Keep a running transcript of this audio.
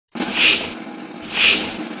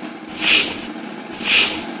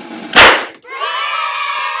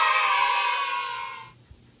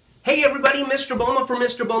everybody, Mr. Boma from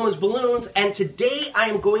Mr. Boma's Balloons, and today I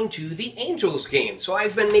am going to the Angels game. So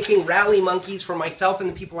I've been making rally monkeys for myself and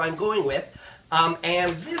the people I'm going with,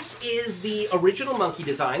 and this is the original monkey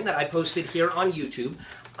design that I posted here on YouTube.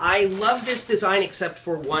 I love this design except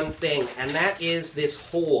for one thing, and that is this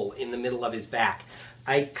hole in the middle of his back.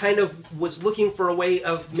 I kind of was looking for a way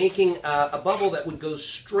of making a bubble that would go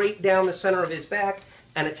straight down the center of his back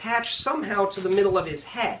and attach somehow to the middle of his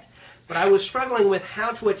head. But I was struggling with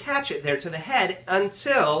how to attach it there to the head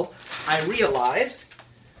until I realized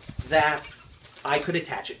that I could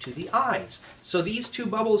attach it to the eyes. So these two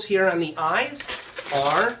bubbles here on the eyes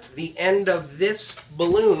are the end of this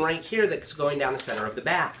balloon right here that's going down the center of the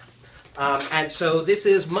back. And so this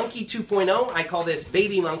is Monkey 2.0. I call this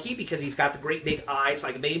Baby Monkey because he's got the great big eyes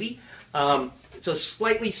like a baby. It's a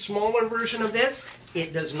slightly smaller version of this.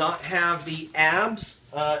 It does not have the abs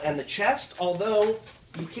and the chest, although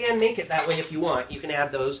you can make it that way if you want. You can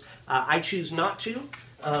add those. I choose not to,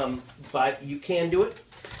 but you can do it.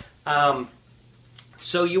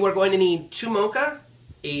 So you are going to need 2 mocha,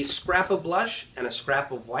 a scrap of blush, and a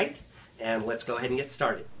scrap of white. And let's go ahead and get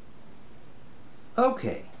started.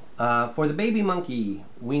 Okay, for the baby monkey,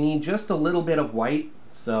 we need just a little bit of white.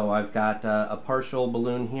 So I've got a partial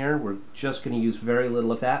balloon here. We're just going to use very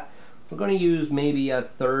little of that. We're going to use maybe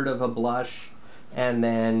 1/3 of a blush, and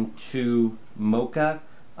then 2 mocha.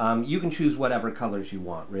 You can choose whatever colors you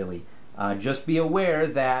want, really. Just be aware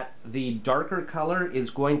that the darker color is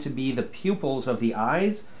going to be the pupils of the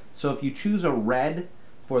eyes. So if you choose a red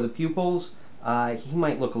for the pupils, he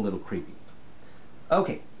might look a little creepy.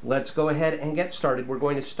 Okay, let's go ahead and get started. We're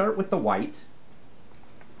going to start with the white.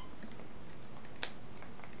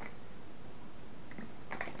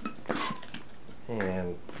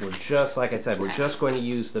 And we're just, like I said, we're just going to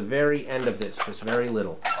use the very end of this, just very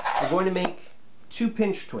little. We're going to make 2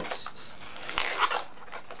 pinch twists.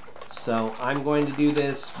 So I'm going to do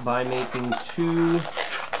this by making 2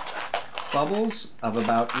 bubbles of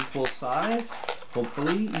about equal size,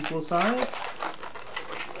 hopefully equal size.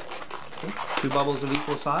 Okay, 2 bubbles of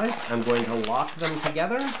equal size. I'm going to lock them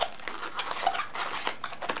together.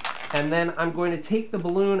 And then I'm going to take the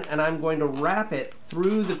balloon and I'm going to wrap it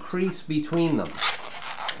through the crease between them.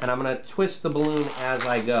 And I'm going to twist the balloon as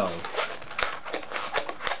I go.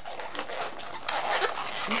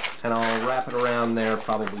 And I'll wrap it around there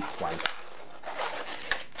probably twice.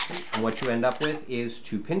 And what you end up with is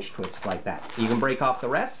 2 pinch twists like that. You can break off the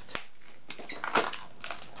rest.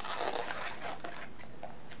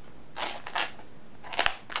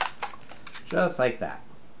 Just like that.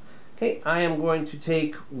 Okay, I am going to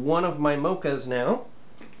take one of my mochas now.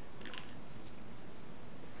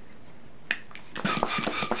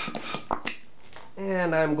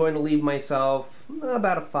 And I'm going to leave myself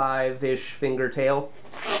about a 5-ish finger tail.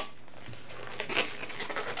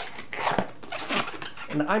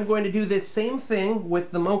 And I'm going to do this same thing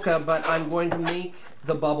with the mocha, but I'm going to make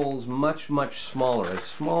the bubbles much, much smaller. As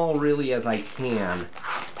small really as I can.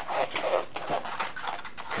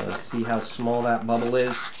 So see how small that bubble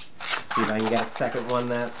is? See if I can get a second one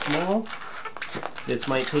that small. This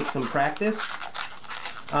might take some practice.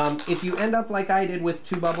 If you end up like I did with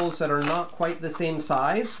 2 bubbles that are not quite the same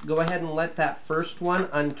size, go ahead and let that first one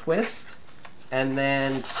untwist and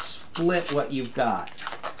then split what you've got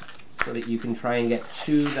so that you can try and get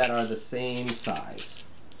 2 that are the same size.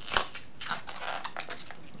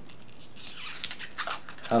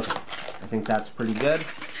 Okay, I think that's pretty good.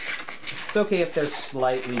 It's okay if they're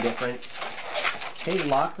slightly different. Okay,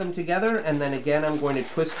 lock them together, and then again I'm going to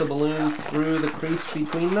twist the balloon through the crease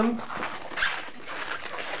between them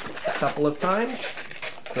a couple of times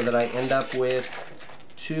so that I end up with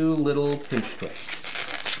 2 little pinch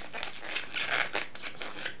twists.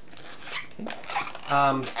 Okay.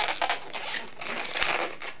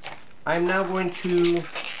 I'm now going to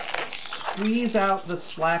squeeze out the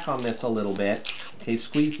slack on this a little bit. Okay,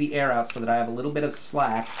 squeeze the air out so that I have a little bit of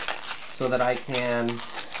slack so that I can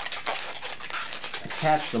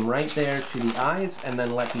attach them right there to the eyes and then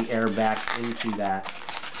let the air back into that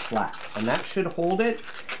slack. And that should hold it.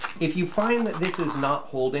 If you find that this is not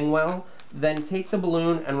holding well, then take the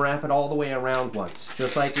balloon and wrap it all the way around once.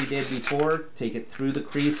 Just like we did before, take it through the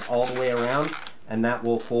crease all the way around, and that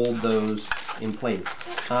will hold those in place.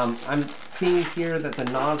 I'm seeing here that the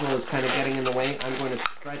nozzle is kind of getting in the way. I'm going to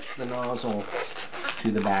stretch the nozzle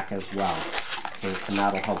to the back as well, okay, and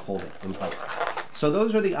that'll help hold it in place. So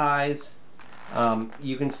those are the eyes.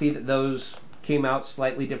 You can see that those came out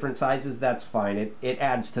slightly different sizes. That's fine. It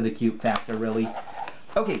adds to the cute factor, really.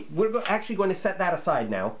 Okay, we're actually going to set that aside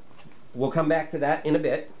now. We'll come back to that in a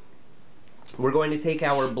bit. We're going to take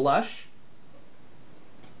our blush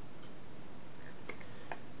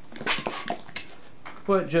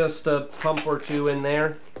put just a pump or two in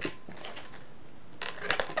there.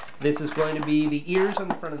 This is going to be the ears on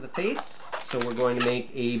the front of the face, so we're going to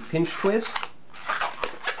make a pinch twist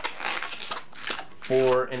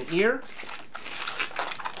for an ear.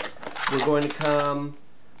 We're going to come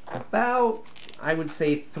about, I would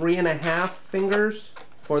say, 3.5 fingers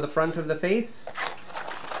for the front of the face,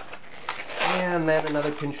 and then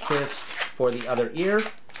another pinch twist for the other ear,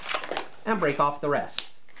 and break off the rest.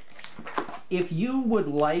 If you would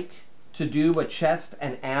like to do a chest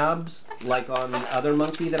and abs like on the other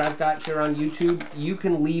monkey that I've got here on YouTube, you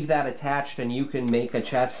can leave that attached and you can make a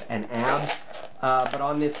chest and abs, but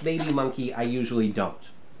on this baby monkey I usually don't.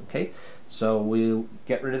 Okay, so we'll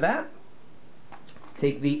get rid of that.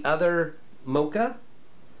 Take the other mocha,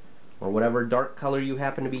 or whatever dark color you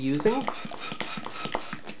happen to be using,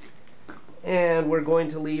 and we're going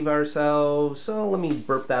to leave ourselves, so let me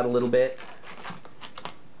burp that a little bit,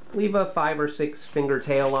 leave a 5 or 6 finger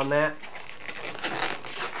tail on that.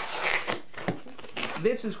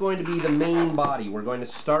 This is going to be the main body. We're going to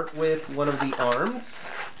start with one of the arms.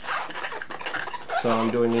 So I'm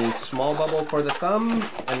doing a small bubble for the thumb,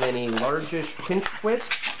 and then a largish pinch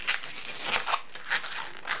twist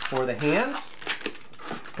for the hand.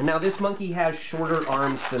 And now this monkey has shorter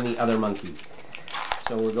arms than the other monkey.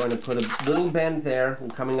 So we're going to put a little bend there. We're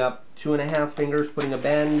coming up 2.5 fingers, putting a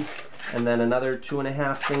bend, and then another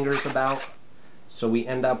 2.5 fingers about. So we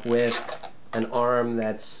end up with an arm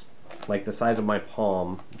that's like the size of my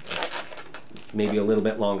palm, maybe a little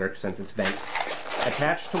bit longer since it's bent.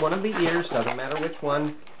 Attached to one of the ears, doesn't matter which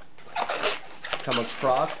one. Come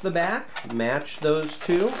across the back, match those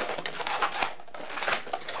two.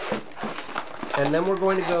 And then we're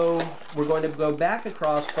going to go back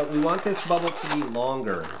across, but we want this bubble to be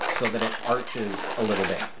longer so that it arches a little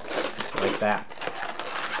bit, like that.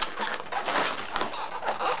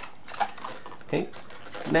 Okay.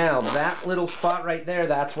 Now that little spot right there,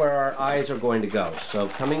 that's where our eyes are going to go. So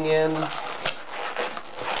coming in,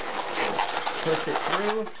 push it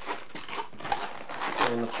through,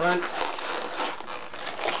 so in the front,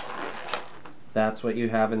 that's what you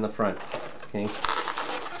have in the front. Okay.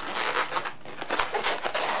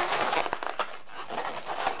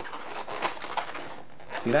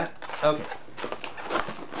 See that? Okay.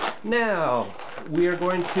 Now, we are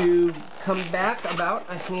going to come back about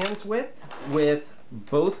a hand's width with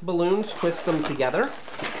both balloons, twist them together.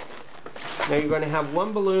 Now you're going to have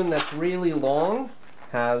one balloon that's really long,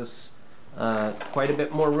 has quite a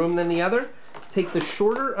bit more room than the other. Take the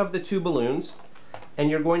shorter of the two balloons, and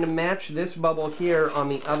you're going to match this bubble here on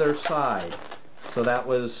the other side. So that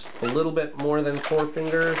was a little bit more than 4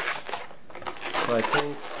 fingers, so I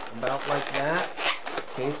think about like that.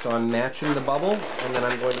 Okay, so I'm matching the bubble, and then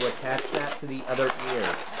I'm going to attach that to the other ear.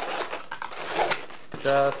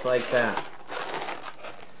 Just like that.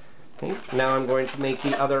 Okay, now I'm going to make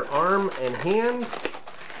the other arm and hand.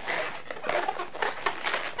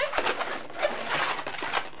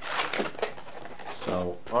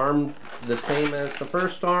 So arm the same as the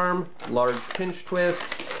first arm, large pinch twist,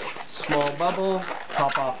 small bubble,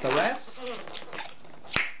 pop off the rest.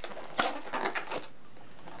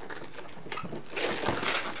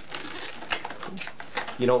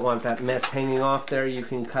 You don't want that mess hanging off there, you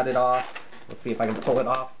can cut it off. Let's see if I can pull it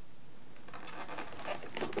off.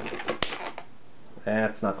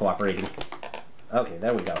 That's not cooperating. Okay,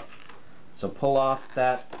 there we go. So pull off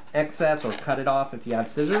that excess, or cut it off if you have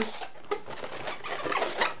scissors.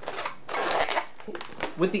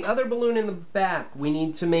 With the other balloon in the back, we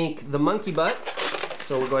need to make the monkey butt.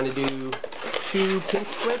 So we're going to do 2 pinch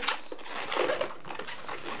twists.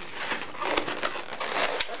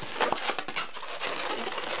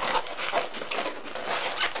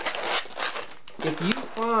 If you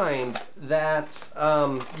find that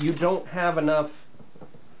you don't have enough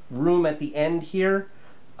room at the end here,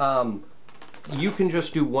 you can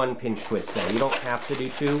just do 1 pinch twist there. You don't have to do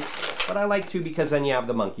 2, but I like 2 because then you have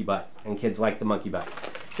the monkey butt, and kids like the monkey butt.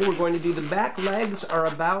 Okay, we're going to do the back legs are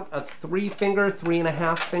about a 3-finger,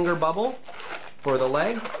 3.5 finger bubble for the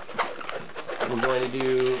leg. We're going to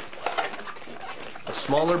do a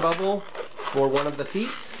smaller bubble for one of the feet,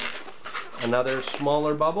 another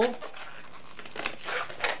smaller bubble,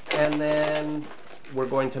 and then we're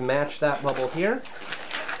going to match that bubble here.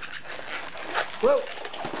 Whoa!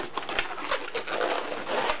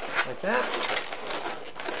 Like that.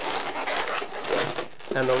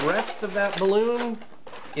 And the rest of that balloon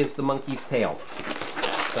is the monkey's tail.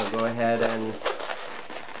 So go ahead and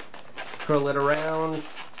curl it around,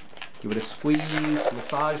 give it a squeeze,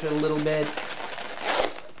 massage it a little bit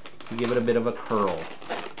to give it a bit of a curl.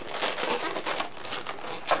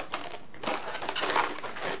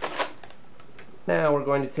 Now we're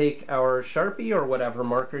going to take our Sharpie or whatever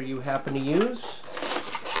marker you happen to use.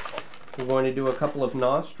 We're going to do a couple of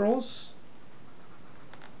nostrils.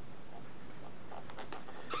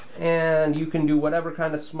 And you can do whatever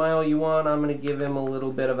kind of smile you want. I'm going to give him a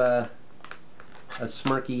little bit of a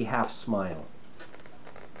smirky half smile.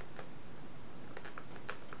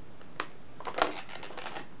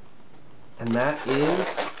 And that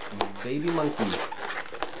is Baby Monkey.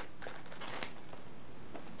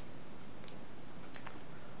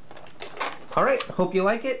 Alright, hope you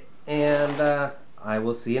like it, and I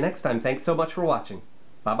will see you next time. Thanks so much for watching.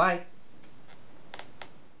 Bye-bye.